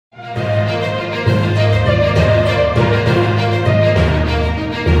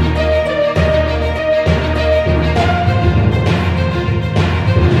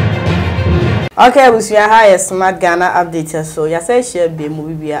Okay, we see a smart Ghana update so ya say share be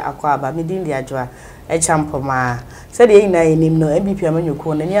movie bia akwaba me din dia joa e champoma say dey na enim no NPP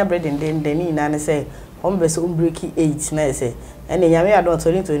amanyoko na nia bread den ni na ne say on be so break 8 na say ene nyame adon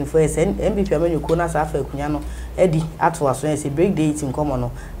 2024 say NPP amanyoko na sa afa akunya no edi ato aso say break day 8 nkomo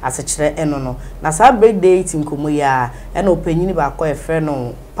no asechire eno no na sa break day 8 nkomo ya ene opanyini ba ko e frɛ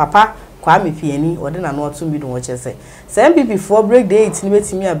no papa Kwame Pianim ode na no otum bi do wo chese se NPP for break day 8 ni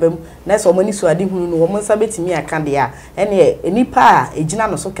betimi abam na so mani so ade hunu no wo nsa betimi aka de a ene enipa a ejina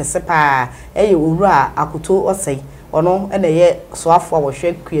no so kese pa eye owura Akoto Osei ono ene ye so afo a wo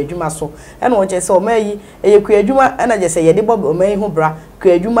hwe kuadwuma so ene wo chese o mayi eye kuadwuma ene je se ye de bob o mayi ho bra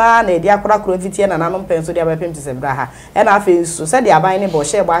kuadwuma na e de akora kro fitie na nanom penso de abapem te se bra ha ene afi so se de aban ne bo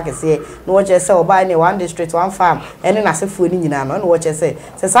hye bo akese no wo chese o ban ne one district one farm ene na sefuo ni nyina no ene wo chese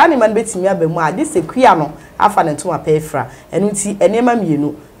se sa ni man betimi abamu a de sekua no afa ne ntoma pefra enu nti enema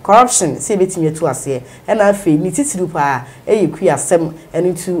mienu corruption se betimi etu ase ena afi ni titiru pa eyeku asem enu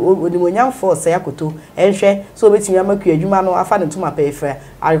nti onimonyam force Akoto enhwe so betimi amaku adwuma no afa ne ntoma pefra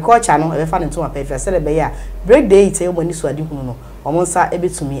agriculture no e fa ne ntoma pefra se le be ya break day ite o mani so ade hunu no omonsa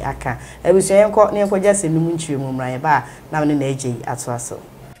ebetumi aka ebusuan yenko ne yenko jase numu nchire mu mran ba na ne na eje ato aso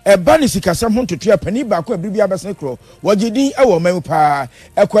eba ni sikasam ho ntoto apani ba ko abiribia besen kro wogedin ewo man pa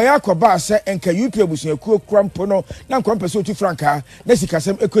ekoya akoba ase enka UP abusuakuo krampo no na nkompese otu franka na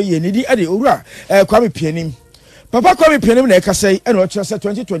sikasam ekoye ni di ade owura Kwame Pianim papa Kwame Pianim na ekasai ene o kyerese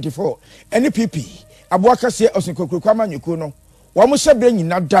 2024 NPP aboakase osinkokrokwa amanyuko no wo mo hyebra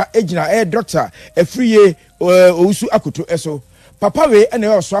nyina da egina doctor afriye owusu Akoto eso papa we ene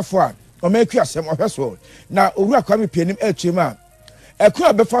o soafo a o maku asem ohweso na owura Kwame Pianim echema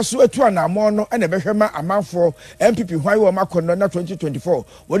ekura befa so etu anamo no ene behwema amanfo NPP hwan wo makono na 2024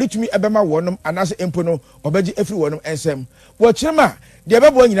 wodi tumi ebema wonom anase empo no obeji efri wonom ensem wo kyerema de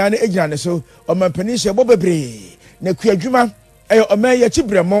bebo nyina na egina ne so o mampani hye bo bebre na kuadwuma eyo o man ye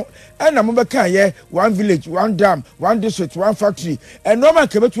chibremo ena mo beka ye one village one dam one district one factory eno man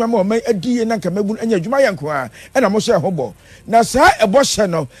ka betuma ma o man adiye na nka magun anya adwuma ye nko a ena mo hye hobo na saa ebo hye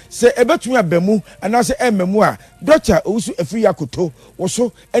no se ebetumi abamu anase emamu a doctor owusu afiri Akoto wo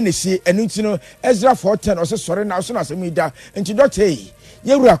so ene sie enu ntino Ezra 410 o se sore na so na asemi da nti doctor yi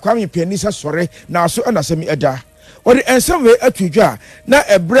yewura Kwame Pianim se sore na so na asemi eda ori ensem we atudwa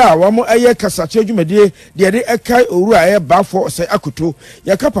na ebra wa mo eye kasache adwumade de de ekai owura eye bafo Osei Akoto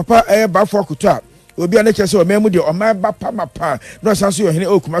yaka papa eye bafo Akoto a obi a na kyese o memu de o man ba pa mapa no sanso yo hene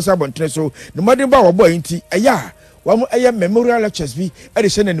okumasa bontre so ne modin ba wo boy nti eya wa mo eye memorial lectures bi e de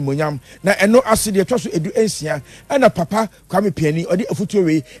hye na nimonyam na eno ase de twaso edu ensia na papa Kwame Pianim odi afutuo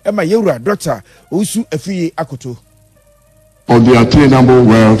we e ma yewura doctor Owusu Afiye Akoto of the attainable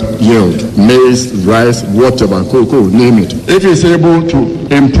world yield, maize, rice, whatever, cocoa, name it. If it's able to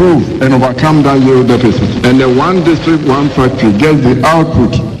improve and overcome that yield deficit, and the one district, one factory gets the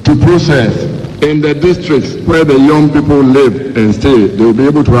output to process in the districts where the young people live and stay, they will be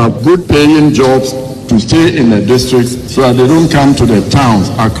able to have good paying jobs to stay in the districts so that they don't come to the towns,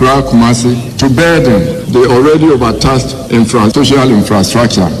 Accra, Kumasi, to burden the already overtaxed social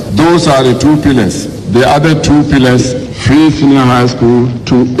infrastructure. Those are the two pillars. The other two pillars, free senior high school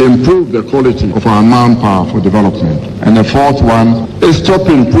to improve the quality of our manpower for development. And the fourth one is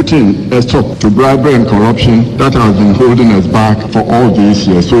putting a stop to bribery and corruption that has been holding us back for all these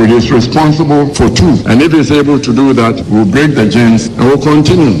years. So he is responsible for two. And if he is able to do that, we'll break the chains and we'll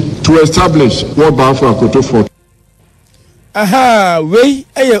continue to establish what Bafo Akoto for. Aha, we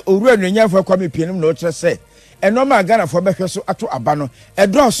eye owura nwanya for Kwame Pianim no kyerese enoma Ghana for behwe so ato aba no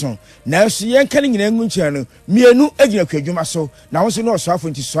edroso na so yenka nyina ngu nkyɛn no mienu agina kwadwuma so na wo so no so afo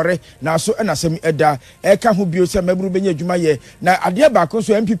nti sɔre na so na asɛm ɛda ɛka ho bio sɛ maburu benya adwuma yɛ na adeɛ baako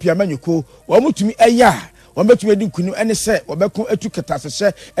so MPP amanyuko wo mutumi ɛya wo betumi edi nkunu ɛne sɛ wo bɛko atu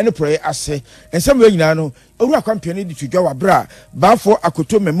katasehye ɛne proye ase ensɛm we nyina no owura Kwame Pianim di tudwa wa bra Bafo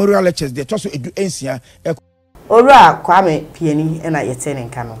Akoto memorial lectures de toso edu ensia owura Kwame Pianim na yetene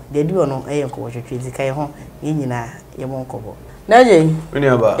nka no de di ono eye nko hwehwe zika ye ho ye nyina ye mo nkobo na je uni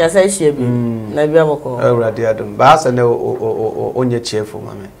aba ya sai hie bi na bi aboko owura de Adom ba sa ne onye chiefo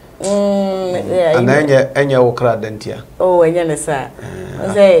mame enye wo kra dantia oh enye ne sa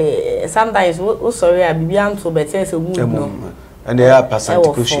say sometimes wo sorry a bibia nto bete se mood no ene ya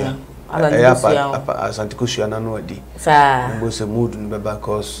pasantikushia ya pasantikushia na no adi sa mbo se mood no beba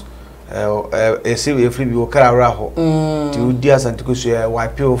cause ese we free bi wo kra raho ti udi asantikushia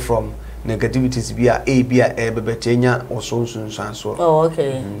wipe from negativities bi a bebetenya osonsunsan so oh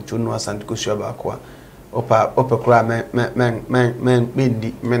okay tuno asantikushia ba kwa opa kra men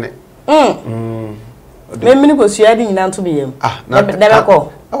bindi mene meni kosua di nyina nto biyem na debe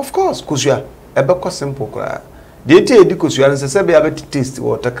ko of course kosua ebe ko simple kra de tie di kosua no se be abet taste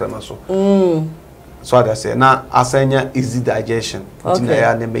water krama so so I say na asanya easy digestion tina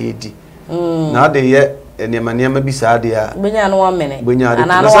ya na meyedi na de ye enema bi sa de a benya no 1 minute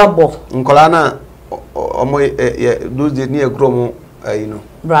ana no abo nkola na omo those days near gromo you know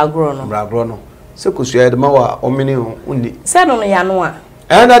bragro no se kosua de ma wa omini unni se no ya no a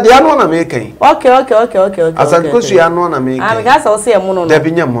na de anu na me kan okay asan kosua anu na me kan ga sa o se mu no de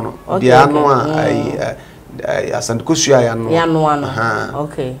binya mu no de anu a asan kosua ya no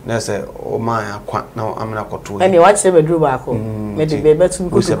okay na se o ma akwa na amena koto e me wa che bedru ba ko me de be betu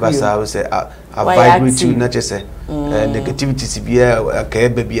ko se basa we se a vibrate na che se negativities bia ka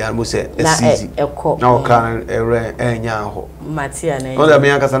ebe bia mo se easy na o kan ere enya ho matia na no da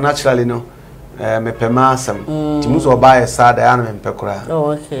me akasa naturally no me pema asam ti mu so ba e sada ya na me pekora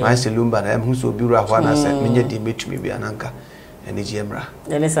okay my selumba na mu so biru ahwa na se menye de metumi bia nanka eni jemra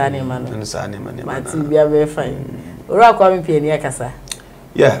eni sa ne ma no eni sa ne ma mati bia be fine ora Kwame Pianim akasa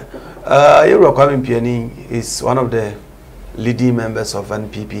Kwame Pianim is one of the leading members of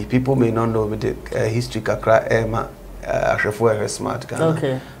NPP. People may not know the history kakra ema ahwefo smart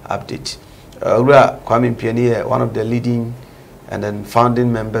Ghana update. Kwame Pianim one of the leading and then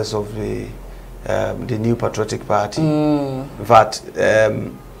founding members of the New Patriotic Party. In fact,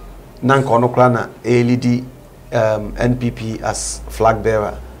 nankono krana lead NPP as flag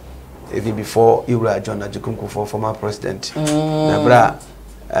bearer even before John Ajikunku for former president. Nabra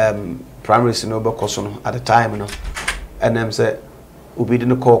primary sinoba kosono at the time no and them say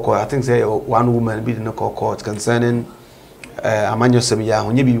Obinim call I think say one woman be the call concerning amanyo semia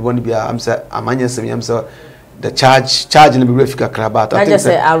onye bi won bia am say amanya semia am say the charge in the refika krabat I think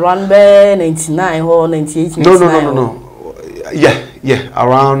say around 99 or 98 no yeah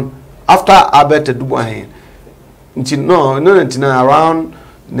around after Albert Dubois no 99 around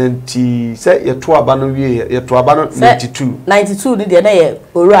 90 say ye to aba no wie ye to aba no 92 ni de na ye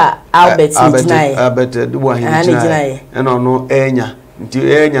ora Albert Dubois and no enya nti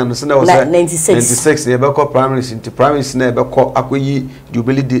enya no se na was 96 ye be call primaries nti primaries na be call akoyi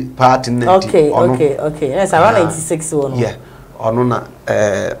jubilee party 90 okay yes around 96 one yeah ono na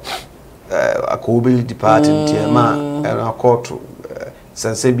akoyi party nti ma Akoto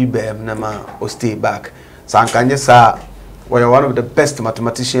sense bi be na ma o stay back sankanye sa we are one of the best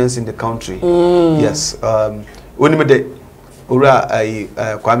mathematicians in the country. Yes. Only de ora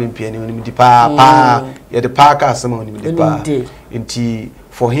Kwame Pianim only di pa yeah the parka some only di pa. Inti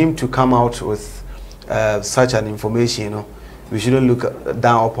for him to come out with such an information, you know, we shouldn't look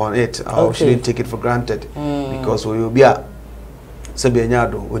down upon it or shouldn't take it for granted because we will be a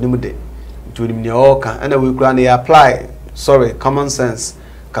sebenyado only de to him oka and we can apply common sense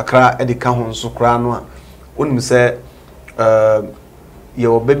kakra edika ho so kra no a only say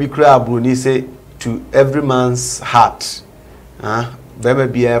your baby crab will say to every man's heart. Baby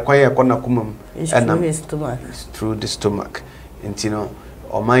be a quiet corner kumum and through the stomach. And you know,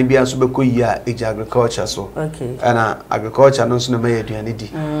 or might be a subako ya age agriculture so. Okay. And agriculture no so may do any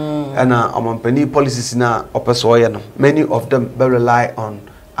and among penny policies na opposoyano. Many of them rely on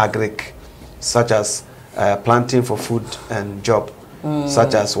agric, such as planting for food and job,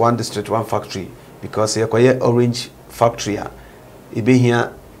 such as one district, one factory, because you quiet orange factory ibe here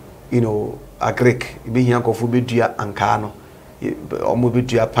you know agric ibe here kofu bedua anka no omo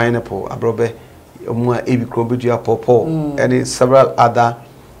bedua pineapple abrobe omo ebi kro bedua pawpaw and several other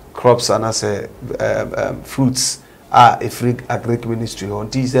crops and as fruits are a free agric ministry on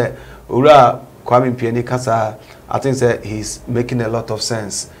this ora Kwame Pianim kasa I think that he's making a lot of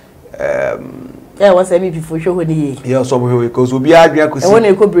sense yeah, what's MEP for sure when he yeah, so because we be adria kusi. And when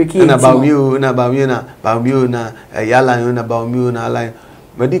you go break in na baumio na yala na baumio na line.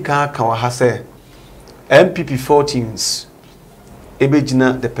 Medical kan wa ha say NPP 14s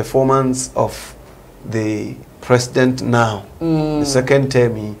ebejina the performance of the president now. The second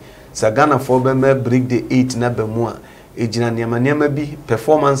term Ghana for be break the 8 na be mu a ejina niama bi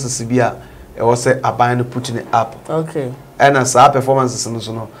performances bi a e was say aban no putting it up. Okay. And as our performances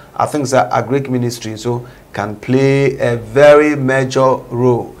no I think that Agric ministry so can play a very major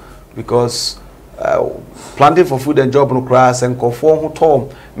role because planting for food and job no class and conform who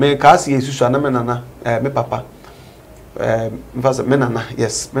told me kasi yesu na menana me papa menana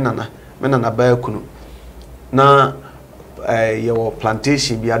yes menana ba kunu na your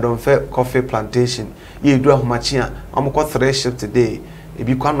plantation bi Adom coffee plantation ye do ahomachi a amko 3 shift today e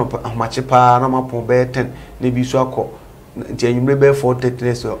bi kwa no ahomachi pa na mapo be 10 na bi so akọ nti anyumre be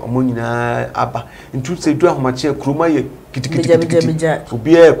 4:30 so omonyina aba ntu se du ahomachi kruma ye kitikiti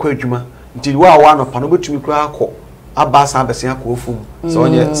obi e kwa adwuma nti wa no pa no betumi kura akọ abasa abesia Kofi so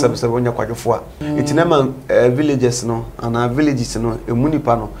onye sebse onye kwadwofo a etinema villages no and villages no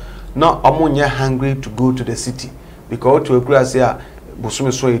emunipa no na omonye hungry to go to the city because to akura say a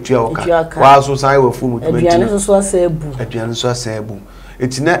bosume so etua oka wa so sai wa fumu aduane so asebu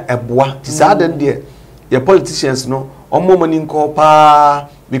etina eboa ti sa den de ye politicians no omomani nko pa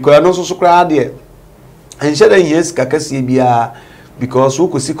because no so kra de ensheda yes kakasi bia because who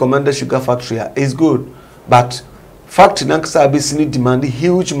could see Commander Sugar Factory is good but factory nankasa abisini demand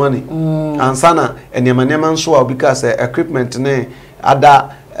huge money and sana enema so because equipment ne ada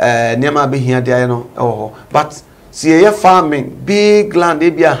nema be hia de no but see farming big land e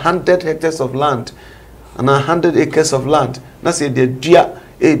be 100 hectares of land and 100 acres of land na say the dua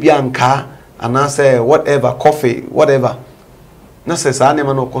e be anka and say whatever coffee whatever na say sa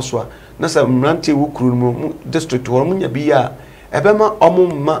nema no koswa na say mrantie wukuru mu district wo munya bia ebema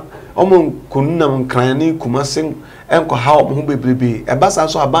omum kunnam krani kumasen enko ha omho bebrebe ebasa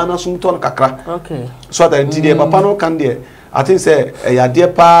so abana so mton kakra okay so that ndie papa no kan de I think say ya de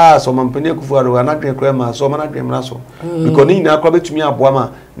pa so mampene kufuaro anadwe kra ma so manadwe mra so because ni na akra betumi aboa ma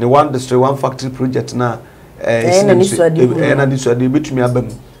ne one district one factory project na na ni so de betumi abam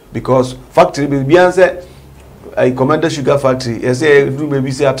because factory be bianse Commander Sugar Factory yes do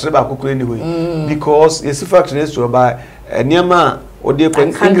maybe say atreba akokore ni hoyi because yes factory is to buy niama ode kwa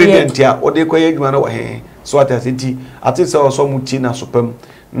ingredient ya ode kwa yedwuma na wo he so atasenti ati say so muti na sopam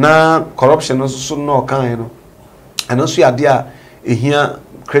na corruption no so no kan no and also ade a ehia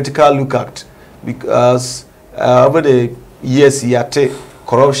critical look at because over the years yate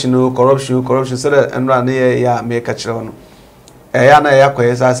corruption so that enra na ya make a chiro no ya na ya kwa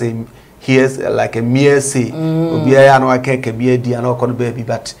yesa say here's like a mere say obi ya na akeke bi adi na okono baby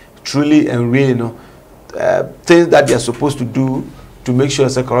but truly and really no things that they are supposed to do to make sure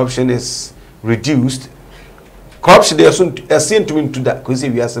that corruption is reduced. Corruption they are seen to into that because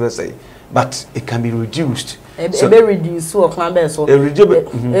we are say, but it can be reduced. So be reduce so Kwame so. Be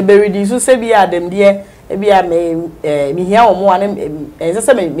reduce say be Adom there e bia me hia omo ane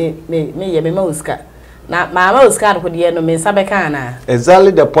say me ma uska. Na ma uska ko de no me sabeka na.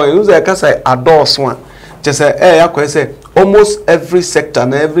 Exactly the point. You say say adults one. Just say ya say almost every sector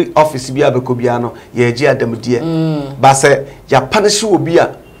and every office be abekobia no ye gi Adom there. But say ya punish obi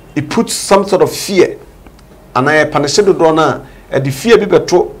a it puts some sort of fear. And I punish do na the fear be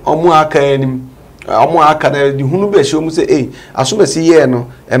beto omo aka anim. Omo aka na the hunu be show mu say asoma si ye no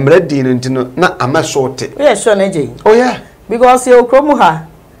emre di no ntino na amasote. We sure na je. Oh yeah. Because you kromu ha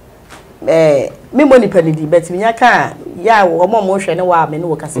me money penidi but me nya ya omo mo hwe ne wa me ne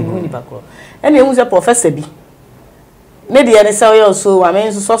wo kase mu nipa ko. Ene hu se professor bi. Me de ne say yo so wa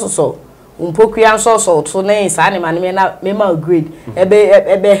me so umpokua so to ne sa ne ma ne na me ma grade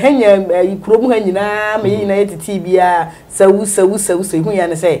ebe hanya kromu ha nyina me nyina etiti bia sawu hu ya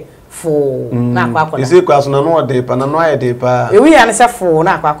ne say fo na akwakoda ise kwaso na no de pa na no aye de pa ewu ya ne say fo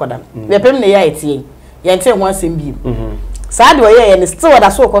na akwakoda be pem ne ya etie ye nte ho asem bi sa de oye ye ne still da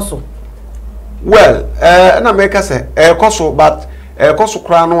so koso well na make say koso but koso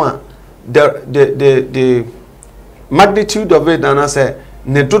kra no a the magnitude of it and I say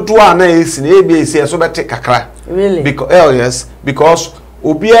ne dodo a na esi na esi so bete kakra really because yes because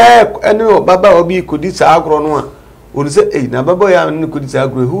obi ene baba obi kodi sa agro no a o say na baba ya ne kodi sa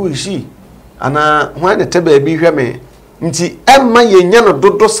agro who is she ana ho na tebe bi hwe me nti emma yenya no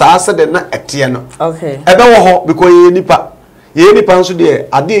dodo sa ase de na ete no okay ebe wo ho because ye nipa nso de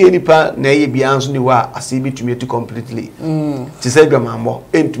ade ye nipa na ye bia nso ni wa ase bi tumi to completely ti say dwamambo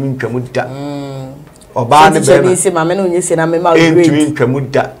entumi ntwamu da oba ne be se ma me no nyese na me ma great entumi ntwamu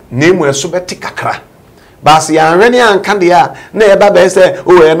da na mu eso beti kakra bas ya anwene anka de a na ye ba be say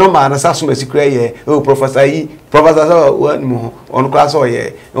o ye no ma na saso masikura ye o professor so wani mu on kwa so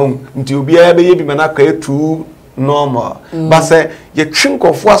ye nti obi ya be ye bi na ka etu normal but say ye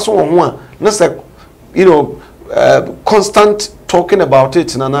twinkofo aso ho a na say you know constant talking about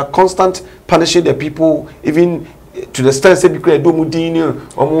it and constant punishing the people even to the extent say because do mudini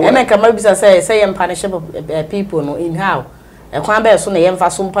or and can maybe say am punish people no in how kwan be so na yem fa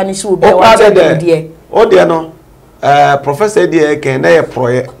so punish obi e wa dem o de no professor de ken na ye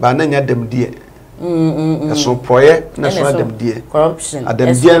proye ba na nya dem de so proye na so dem de corruption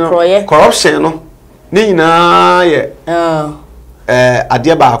dem de no corruption no ni nyina ye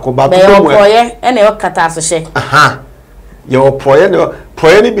ade ba ko ba ko proye ene o kata so she aha ye o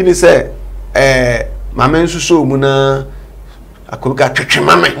proye ni bi ni say mama nsuso mu na akoruka twetwe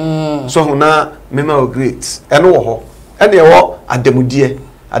mama so ho na mema o great eno wo ho ene ye wo adamudie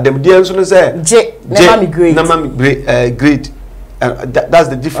nso no say na mama great that's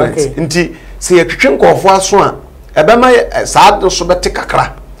the difference nti say ye twetwe nkofo aso a ebema sad so bete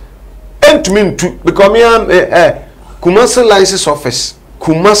kakra entumi ntu because me am Kumasi license office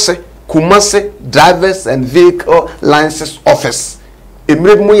Kumasi drivers and vehicle license office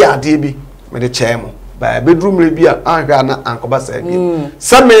emre mu ya ade bi me de chemo ba bedroom re bi ahwa na ankoba sa bi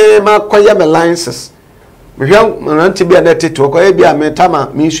same ma koye me license me hwa nanti bi na teto koye bi a me tama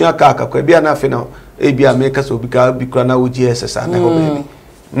me nsu aka aka koye bi na afi na e bi a me kasa obi ka bi kra na OGSS na ho bi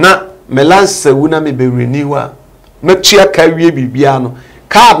na me license wu na me be renew a me tua ka wie bibia no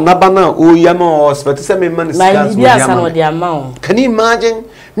card na bana o yama or expect say me man scans can you imagine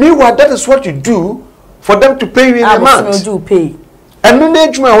me what that is what you do for them to pay you in a month do pay and no na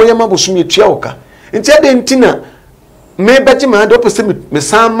adwuma o yama bosom ye tua oka nti ade ntina me beti ma do pese me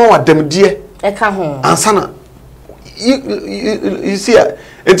san ma wadam die e ka ho ansana you see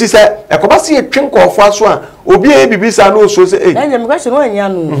it is ekoba se ye twen kofo aso a obi e bibisa na oso se eh me question no anya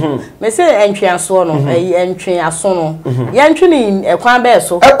no me se entwe aso no entwe aso no ye ntwe ni ekwan be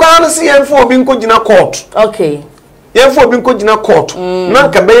so ekwan se ye mfo obi nko gina court okay ye mfo obi nko gina court na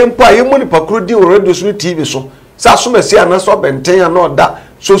nka be mpo a ye mu ni pakro di radio so TV so sa so mesi ana so benten ana oda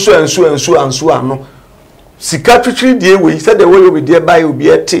so ansu ano sika twitwi die we se de we obi die bai obi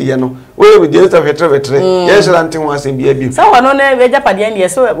ete ye no we obi die ta fetre ye shira nten ho asem bia bi sa wono na we japade ne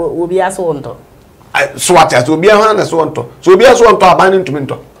so obi aso wonto so what as obi ha na so wonto so obi aso wonto aban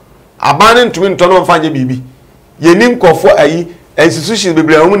ntumi nto no mfa nye bibi ye ni nkofo ayi institution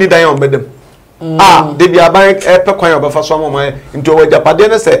bebre a ni dan on bedem de bia aban pe kwan obefa so amoma nto we japade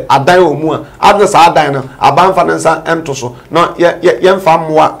ne se adan omu a adna sa adan no aban fa nsa ento so no ye mfa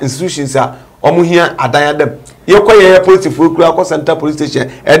moa institutions a omuhia adan adem ye koye police kura ko center police station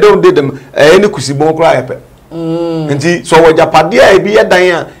e don de dem any kusibon kura yepe nti so wo japade a bi ye dan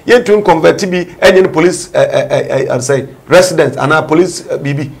a ye tun convert bi any police I say residents and police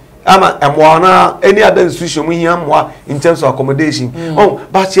bibi ama emwana any other institution muhia moa in terms of accommodation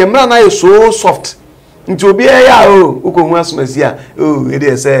but ye mra na ye so soft nti obi ya ukohu asumasi a e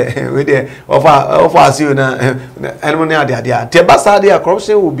dey say we dey offer asio na enmo ne ade te basa ade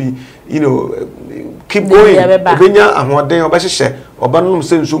corruption will be keep going obenya ahoden obehye obanum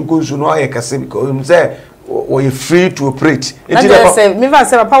se nsunkonsu no ayekase because say we free to operate me va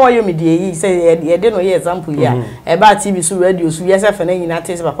say papa wa yomi dey say e dey no ye example ya e ba TV so radio so yes fa na nyina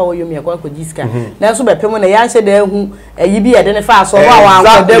te say papa wa yomi akwa jiska na so bepem na ya nche da hu ayi bi e dey ne fa so wa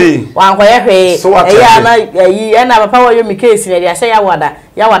ankodem wa ankoye hwe e ya na ayi e na papa wa yomi case na dey ahye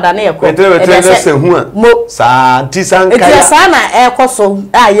ya wada na yekọ e say hu a sa tisanka ya sa na ekoso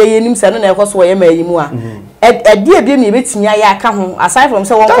ye nim se no na ekoso wo ye ma yi mu a e die bi me betinya ya aka ho aside from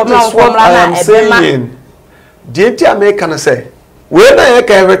say won komra na e be ma Dieti America na say we na ye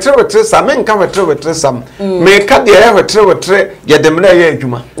ka wetre sam nka wetre sam me ka de ye wetre ye dem na ye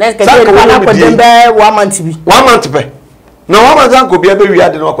adwuma sa ka na kodem be 1 month bi 1 month be na 1 month an ko bia be wi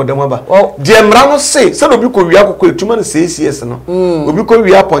ade na kodem ba de mra no say se obi ko wi akoko etuma no 6 years no obi ko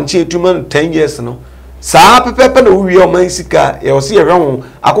wi aponche etuma no 10 years no sa pepepe na wi o man sika ye o se ye hwe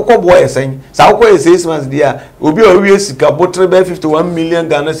akoko bo ye sen sa akoko ye 6 months dia obi o wi sika botre be 51 million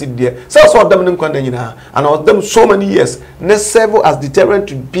Ghana cedi dia so dem ne kwanda nyina and I was them so many years ne serve as deterrent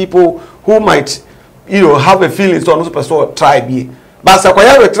to people who might have a feeling so no person try be but sa kwa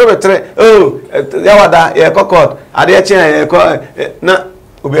ya wetre ya wada ye kokot ade che ye ko na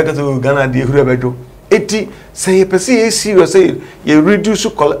obi aka so Ghana de huru bejo eti say ye pese ye serious say ye reduce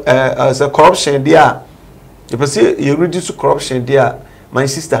corruption dia you perceive you reduce corruption there, my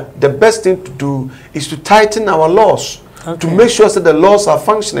sister. The best thing to do is to tighten our laws to make sure that the laws are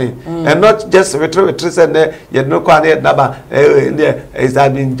functioning and not just retrocede. You know, is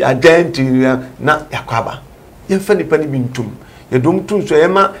that been again to na yakwaba. You funny penny bintum. You don't too so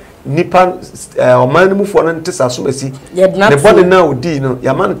Emma Nipan or man move for an tesasumesi. The body now D no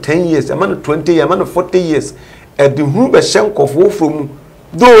yaman 10 years, a man 20, a man 40 years. At the Huber shank of woe from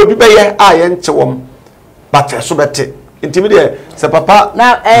though be by I and but so better. Intimidate, say papa.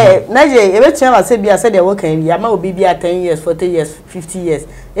 Now, Naje, every time I say, be I said they're working, Yama will be 10 years, 40 years, 50 years.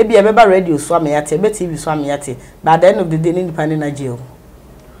 It be a member radio swami at it, TV swami at it. By the end of the day, independent jail.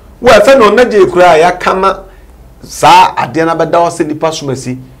 Well, if I know Naje cry, I come, sir, at the end of the day, send the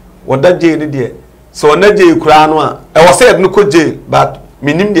passumesi. What that jail did. So Naje cry, I was said no could jail, but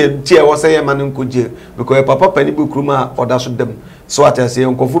minim the tea was say a man in could jail because papa penny book room or that's with them. So I say,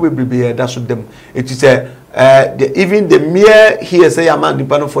 Uncle Fubi be that's with them. It is even the mere here say a man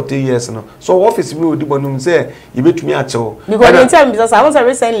depend on 40 years now. So office me would do say you bet me at all. Because tell me because I was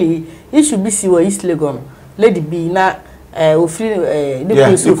recently it should be see where East Legon Lady B na free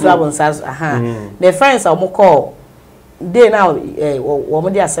the club the friends are more call they now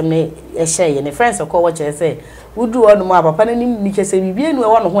woman the assembly share and the friends are call what you say wudu onu mu papa na nim ni kese bibie nu e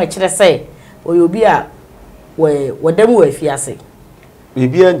wono ho e kire se oyobi a we dem wa afiase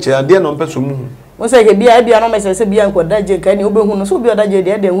bibie nche ade no mpeso mu mo se ke bia no mese bia nkoda je kan ni obehu no so obi oda je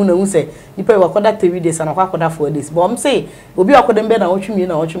de hu na hu se nipa wa koda 3 days na kwa koda 4 days but say obi akoda mbe na otwumi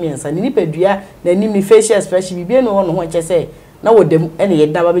na otwumi nsa ni nipa dua na nim ni facial expression bibie no wono ho che se na wodem ene ye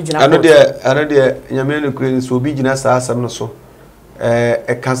da ba be gina ano de nyame no kure so obi gina sa asem no so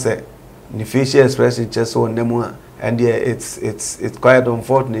e ka se ni facial expression che so wonemu a and it's quite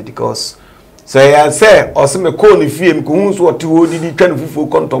unfortunate because say I say o se me call ni fie me ko hu so ote wo didi twa no fufu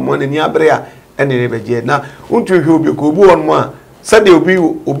kontomo na ni abre a ene rebeje na untu hwe obi ko obi won mo a said obi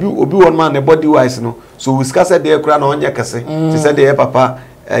won man na body wise no so we scarce dey kura na onye kese ti said dey papa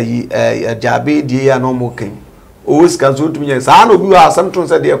jabe die ya no mo kan o sika so tumi nya sa na obi wa asantun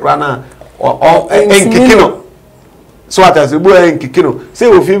said dey kura na enkikino so atase bu enkikino say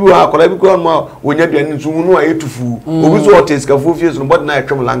ofi bi wa akola bi kura mo wonya duane nsu hu no a etufu obi so ote sika fo fie so body na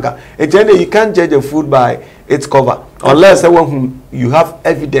etwem langa e jene you can't judge a food by its cover unless you have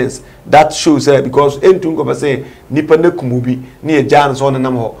evidence that shows because entun ko say nipa na kumubi na e jan so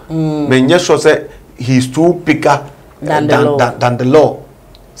nam ho menye sure say he's too picker than the law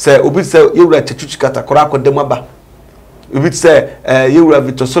say obi say yewura chechuchikata kora akodem aba obi say yewura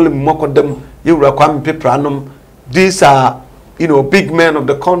vitosolim mokodem yewura Kwame pepranom. These are big men of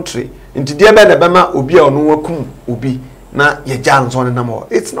the country into the be na bema obi a ono wakum obi na ye jan so nam ho.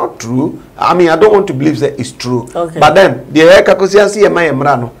 It's not true. I mean, I don't want to believe that it's true. Okay. But then the ekakosiasi e ma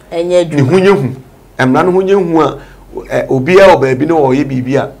emra no enye du ni hunyehu emra no hunyehu a obi a obabi no o ye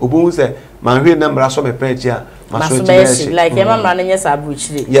bibia obo se manhwe na mra so me preach a maso like emra no nyesa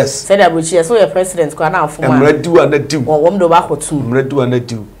abuchire. Yes. Said abuchire so your president kwa na afuma emra du ana du wo mdo ba khotum emra du ana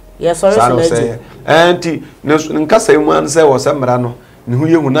du. Yes, sorry anti nkasa mu an se wo se mra no ni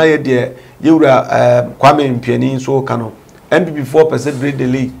hunyehu na ye de yewura Kwame Pianim so ka no NPP 4%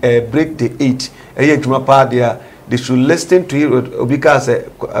 break the 8 adwuma pa dia they should listen to it because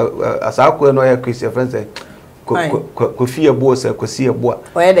asako no ya quiz your friends Kofi ebo se Kosi ebo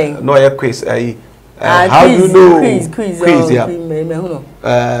no ya quiz how do you know quiz ya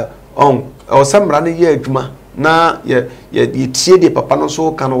o samra ne ya adwuma na ye tie de papa no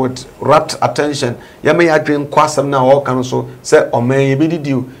so kan with rapt attention ya me ya dwen kwasam na o kan so se o man ye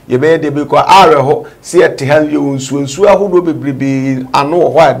bedidiu ye be de be ko are ho se ye te hal ye nsu ahodo bebrebe ano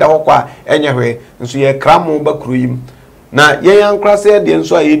ho a da ho kwa enye hwe nso ye kramo ba kruyim na ye yan krase de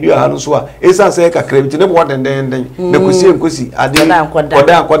nso a ye du ha no so a esa se ka krabiti ne bo den na kosi ade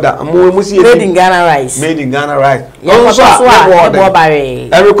koda mo si ye made in Ghana rice no so a bo bare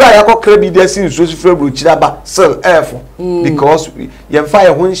require ya ko krabi de sin so sifra bro chiraba sell air because ye fa ye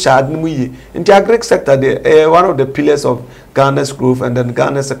ho nshad mu ye nti agric sector de one of the pillars of Ghana's growth and then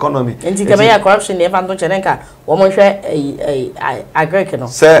Ghana's economy. Nti kebe ya corruption ne fa ndo chenenka wo mo hwe agric no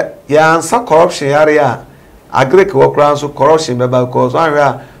say ya ansa corruption area Agric work around so corruption because one we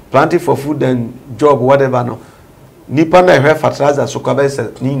are planting for food and job whatever no nipa na hwe fertilizer so kwa bese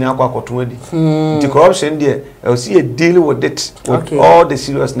ni na akwa koton adi the corruption there I see a deal with it with all the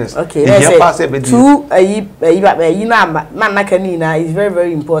seriousness here pass everything two na man na kanina is very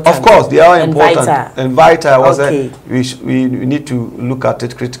very important. Of course they are important and vital was we need to look at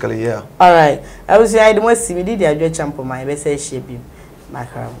it critically. Yeah, all right I was say I don't see me did the adwe champo my bese hye bi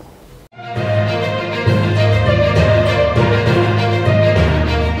makram